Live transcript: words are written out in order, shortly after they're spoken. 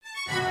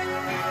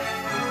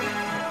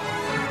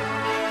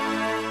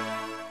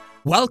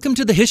Welcome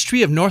to the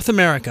History of North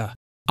America.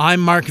 I'm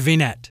Mark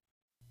Vinet.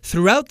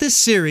 Throughout this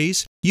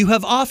series, you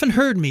have often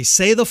heard me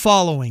say the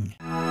following.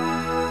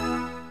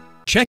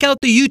 Check out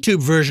the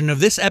YouTube version of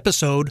this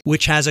episode,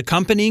 which has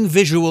accompanying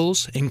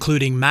visuals,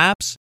 including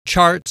maps,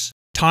 charts,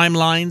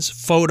 timelines,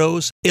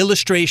 photos,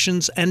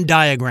 illustrations, and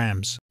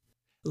diagrams.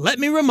 Let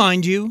me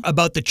remind you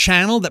about the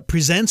channel that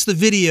presents the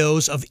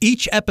videos of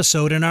each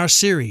episode in our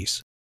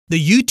series. The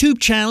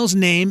YouTube channel's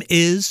name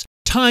is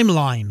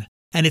Timeline,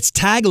 and its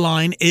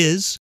tagline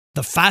is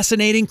The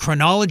Fascinating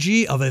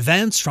Chronology of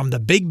Events from the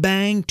Big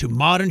Bang to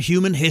Modern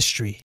Human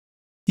History.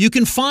 You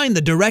can find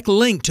the direct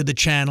link to the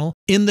channel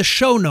in the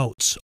show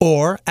notes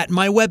or at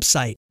my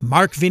website,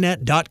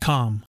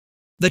 markvinet.com.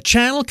 The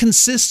channel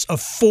consists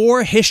of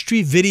 4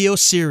 history video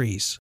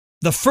series.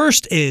 The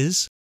first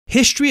is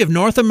History of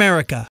North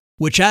America,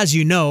 which, as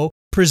you know,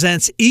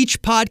 presents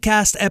each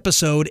podcast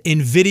episode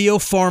in video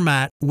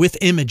format with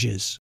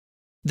images.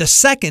 The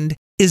second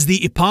is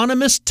the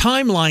eponymous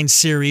Timeline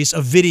series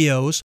of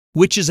videos,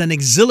 which is an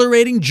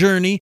exhilarating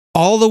journey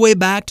all the way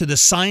back to the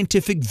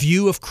scientific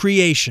view of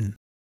creation.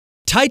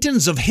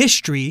 Titans of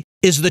History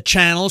is the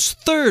channel's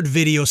third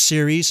video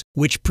series,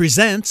 which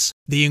presents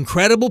the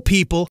incredible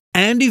people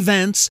and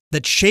events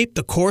that shape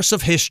the course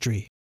of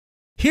history.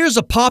 Here's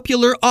a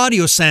popular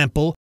audio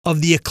sample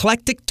of the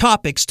eclectic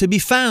topics to be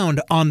found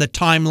on the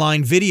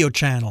Timeline video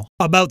channel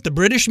about the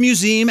British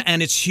Museum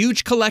and its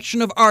huge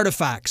collection of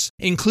artifacts,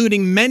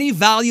 including many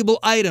valuable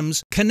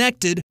items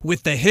connected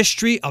with the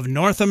history of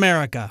North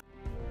America.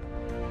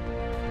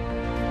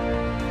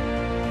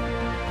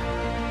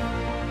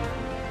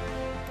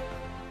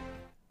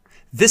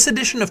 This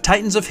edition of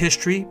Titans of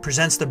History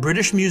presents the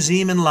British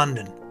Museum in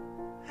London.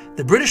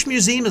 The British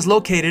Museum is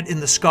located in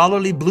the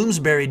scholarly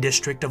Bloomsbury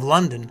district of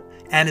London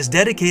and is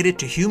dedicated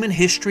to human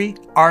history,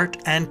 art,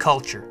 and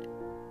culture.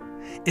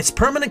 Its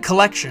permanent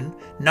collection,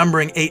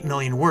 numbering 8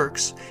 million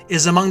works,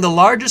 is among the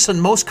largest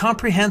and most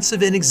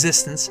comprehensive in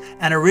existence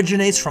and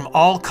originates from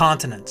all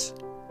continents.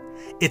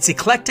 Its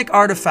eclectic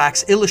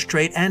artifacts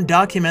illustrate and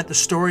document the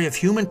story of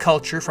human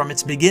culture from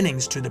its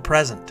beginnings to the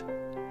present.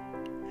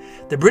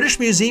 The British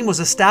Museum was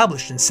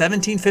established in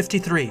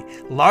 1753,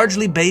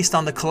 largely based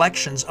on the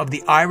collections of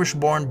the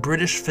Irish-born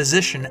British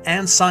physician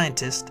and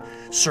scientist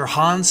Sir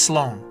Hans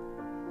Sloane.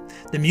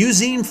 The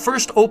museum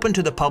first opened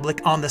to the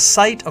public on the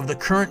site of the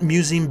current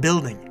museum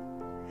building.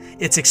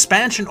 Its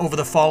expansion over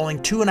the following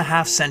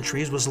 2.5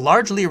 centuries was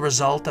largely a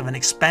result of an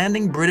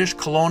expanding British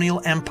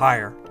colonial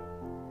empire.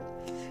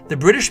 The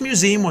British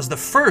Museum was the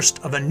first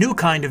of a new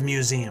kind of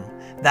museum,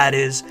 that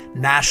is,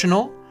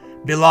 national,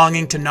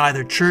 belonging to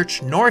neither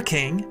church nor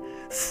king,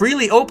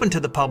 freely open to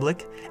the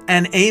public,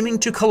 and aiming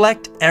to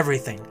collect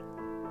everything.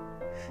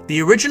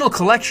 The original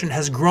collection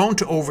has grown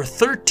to over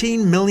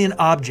 13 million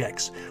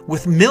objects,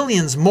 with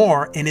millions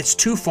more in its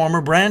 2 former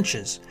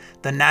branches,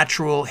 the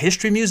Natural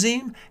History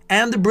Museum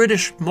and the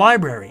British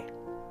Library.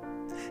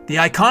 The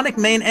iconic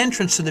main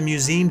entrance to the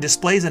museum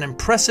displays an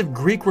impressive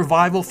Greek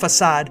Revival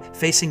facade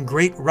facing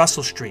Great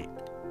Russell Street.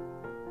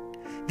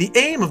 The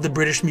aim of the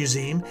British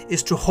Museum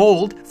is to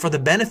hold, for the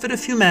benefit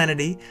of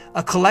humanity,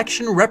 a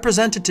collection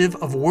representative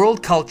of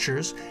world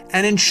cultures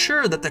and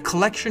ensure that the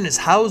collection is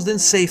housed in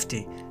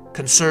safety,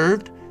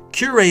 conserved,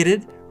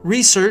 curated,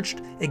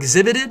 researched,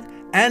 exhibited,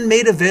 and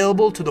made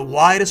available to the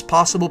widest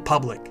possible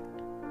public.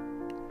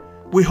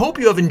 We hope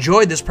you have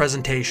enjoyed this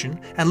presentation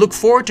and look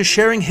forward to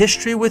sharing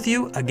history with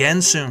you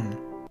again soon.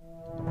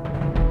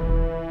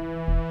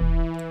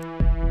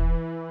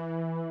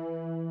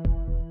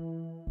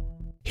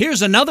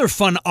 Here's another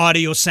fun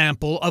audio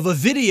sample of a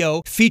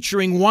video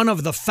featuring one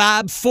of the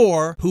Fab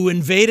Four who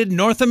invaded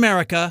North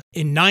America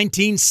in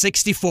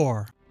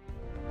 1964.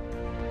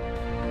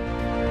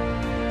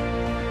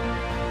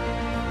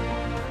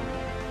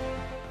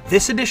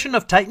 This edition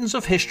of Titans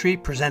of History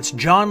presents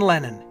John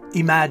Lennon,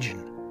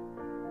 Imagine.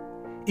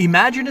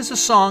 Imagine is a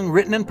song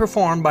written and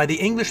performed by the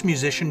English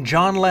musician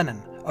John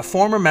Lennon, a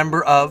former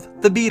member of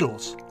The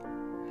Beatles.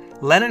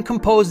 Lennon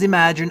composed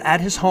Imagine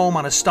at his home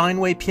on a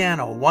Steinway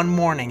piano one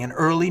morning in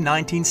early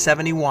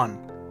 1971.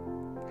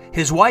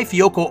 His wife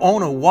Yoko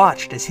Ono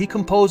watched as he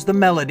composed the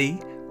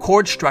melody,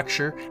 chord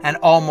structure, and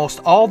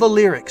almost all the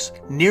lyrics,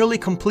 nearly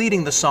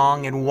completing the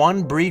song in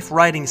one brief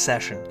writing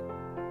session.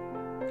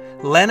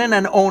 Lennon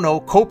and Ono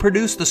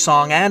co-produced the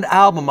song and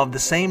album of the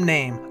same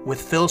name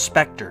with Phil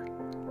Spector.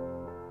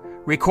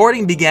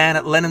 Recording began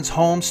at Lennon's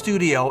home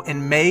studio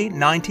in May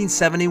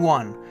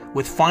 1971,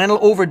 with final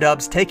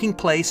overdubs taking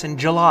place in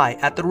July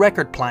at the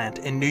record plant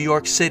in New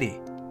York City.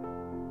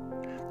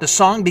 The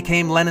song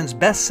became Lennon's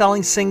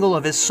best-selling single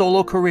of his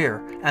solo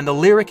career, and the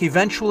lyric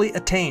eventually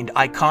attained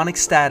iconic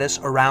status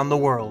around the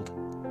world.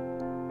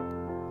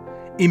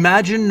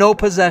 Imagine no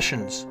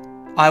possessions.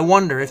 I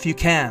wonder if you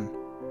can.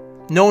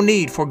 No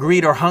need for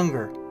greed or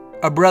hunger,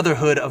 a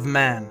brotherhood of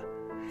man.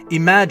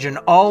 Imagine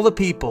all the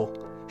people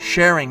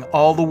sharing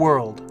all the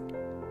world.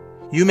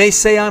 You may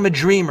say I'm a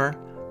dreamer,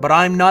 but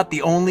I'm not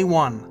the only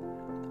one.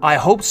 I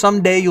hope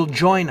someday you'll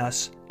join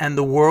us and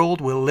the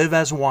world will live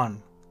as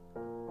one.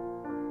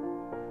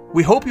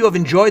 We hope you have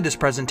enjoyed this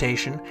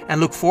presentation and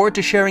look forward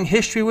to sharing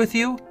history with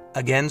you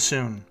again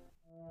soon.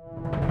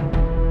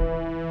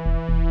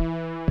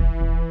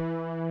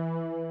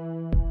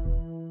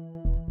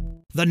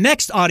 The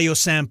next audio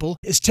sample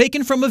is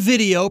taken from a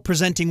video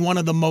presenting one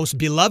of the most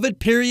beloved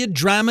period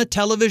drama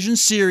television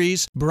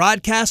series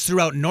broadcast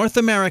throughout North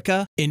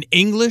America in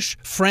English,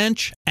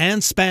 French,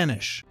 and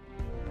Spanish.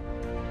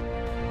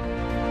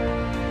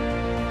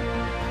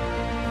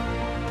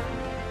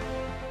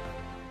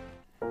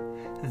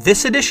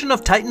 This edition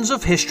of Titans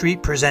of History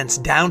presents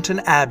Downton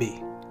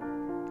Abbey.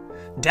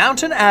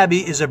 Downton Abbey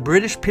is a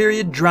British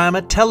period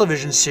drama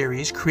television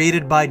series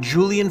created by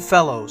Julian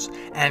Fellowes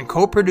and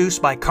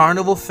co-produced by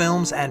Carnival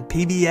Films and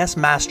PBS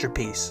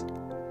Masterpiece.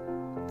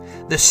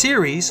 The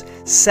series,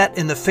 set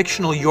in the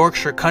fictional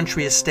Yorkshire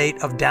country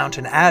estate of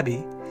Downton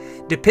Abbey,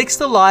 depicts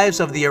the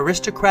lives of the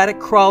aristocratic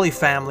Crawley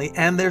family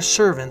and their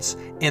servants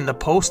in the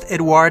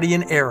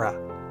post-Edwardian era,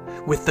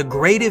 with the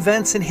great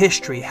events in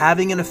history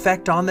having an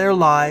effect on their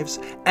lives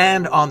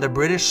and on the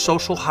British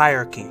social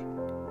hierarchy.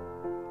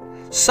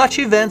 Such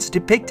events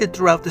depicted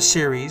throughout the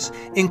series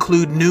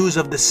include news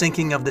of the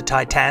sinking of the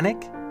Titanic,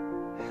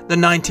 the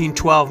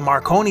 1912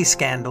 Marconi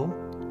scandal,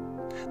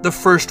 the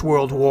First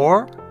World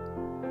War,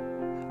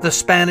 the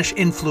Spanish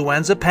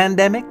influenza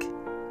pandemic,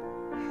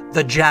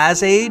 the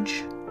Jazz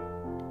Age,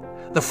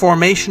 the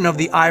formation of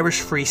the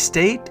Irish Free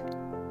State,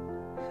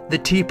 the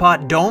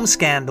Teapot Dome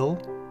scandal,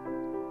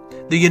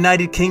 the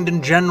United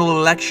Kingdom general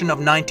election of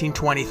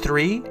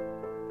 1923,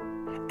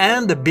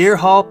 and the Beer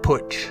Hall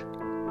Putsch.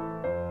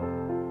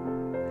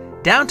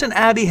 Downton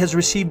Abbey has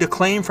received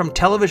acclaim from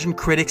television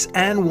critics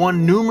and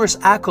won numerous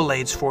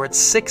accolades for its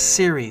 6th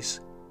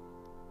series.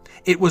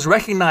 It was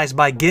recognized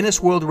by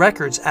Guinness World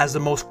Records as the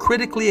most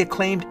critically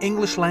acclaimed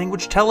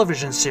English-language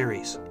television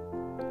series.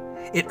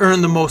 It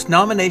earned the most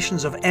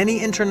nominations of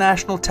any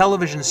international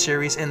television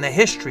series in the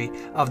history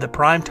of the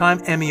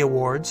Primetime Emmy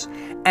Awards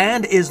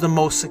and is the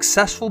most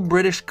successful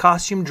British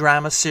costume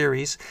drama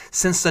series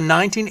since the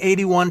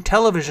 1981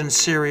 television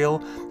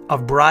serial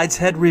of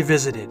Brideshead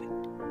Revisited.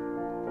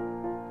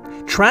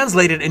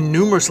 Translated in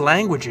numerous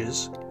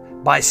languages,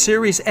 by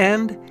series'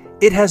 end,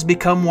 it has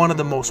become one of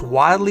the most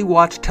widely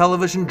watched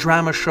television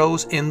drama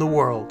shows in the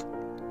world.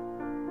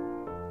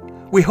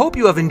 We hope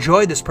you have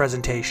enjoyed this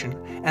presentation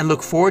and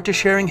look forward to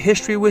sharing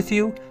history with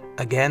you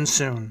again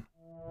soon.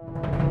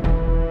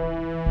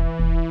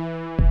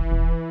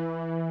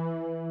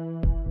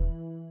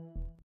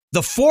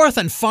 The 4th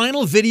and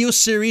final video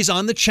series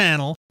on the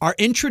channel are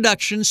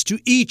introductions to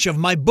each of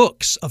my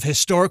books of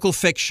historical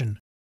fiction.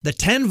 The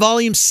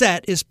 10-volume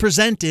set is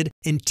presented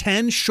in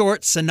 10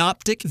 short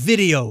synoptic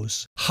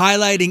videos,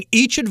 highlighting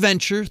each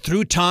adventure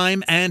through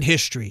time and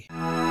history.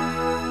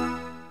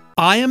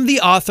 I am the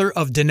author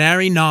of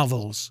Denari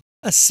Novels,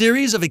 a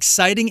series of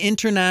exciting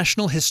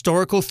international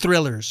historical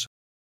thrillers.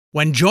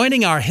 When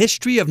joining our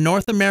History of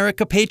North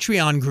America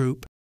Patreon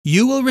group,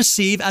 you will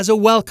receive as a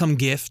welcome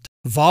gift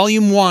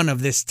Volume 1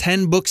 of this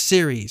 10-book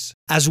series,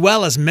 as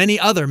well as many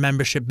other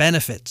membership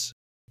benefits.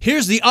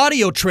 Here's the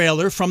audio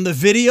trailer from the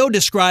video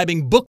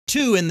describing Book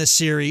 2 in the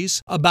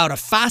series about a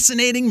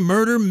fascinating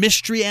murder,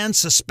 mystery, and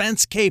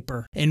suspense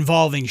caper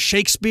involving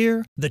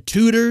Shakespeare, the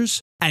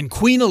Tudors, and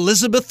Queen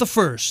Elizabeth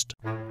I.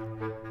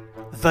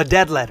 The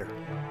Dead Letter,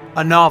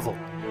 a novel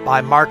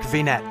by Mark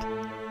Vinet.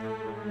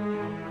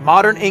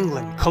 Modern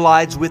England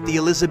collides with the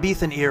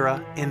Elizabethan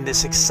era in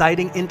this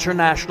exciting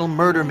international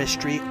murder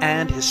mystery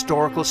and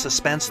historical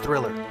suspense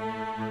thriller.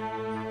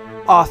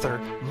 Author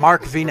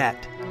Mark Vinet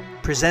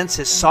presents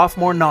his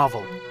sophomore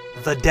novel,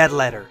 The Dead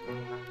Letter,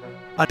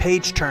 a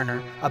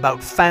page-turner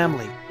about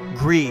family,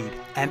 greed,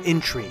 and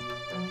intrigue.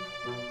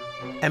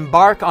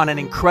 Embark on an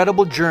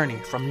incredible journey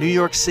from New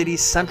York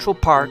City's Central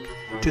Park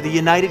to the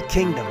United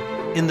Kingdom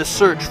in the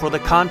search for the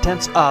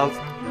contents of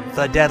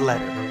The Dead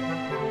Letter.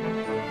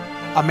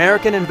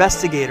 American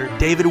investigator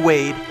David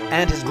Wade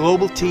and his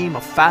global team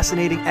of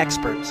fascinating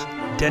experts,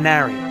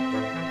 Denari,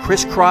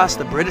 crisscross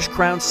the British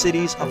Crown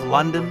cities of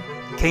London,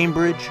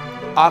 Cambridge,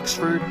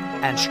 Oxford,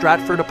 and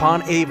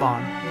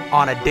Stratford-upon-Avon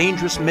on a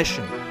dangerous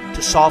mission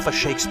to solve a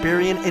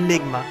Shakespearean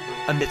enigma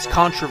amidst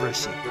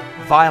controversy,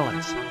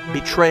 violence,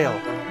 betrayal,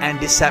 and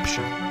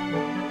deception.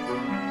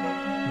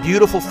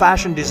 Beautiful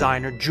fashion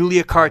designer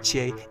Julia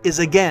Cartier is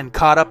again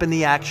caught up in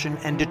the action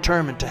and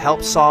determined to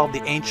help solve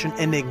the ancient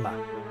enigma.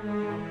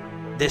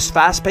 This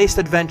fast-paced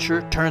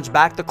adventure turns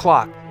back the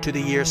clock to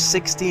the year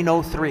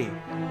 1603,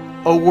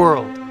 a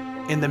world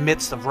in the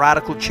midst of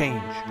radical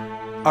change,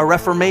 a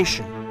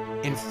reformation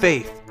in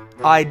faith,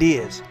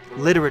 ideas,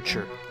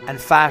 literature, and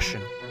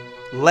fashion,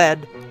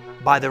 led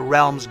by the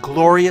realm's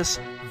glorious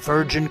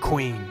Virgin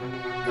Queen.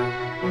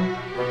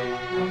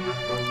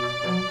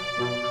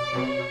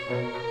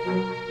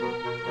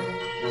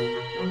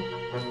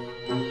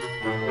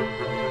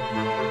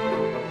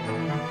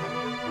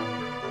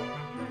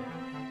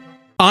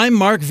 I'm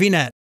Mark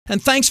Vinet,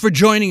 and thanks for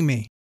joining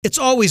me. It's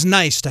always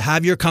nice to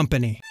have your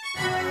company.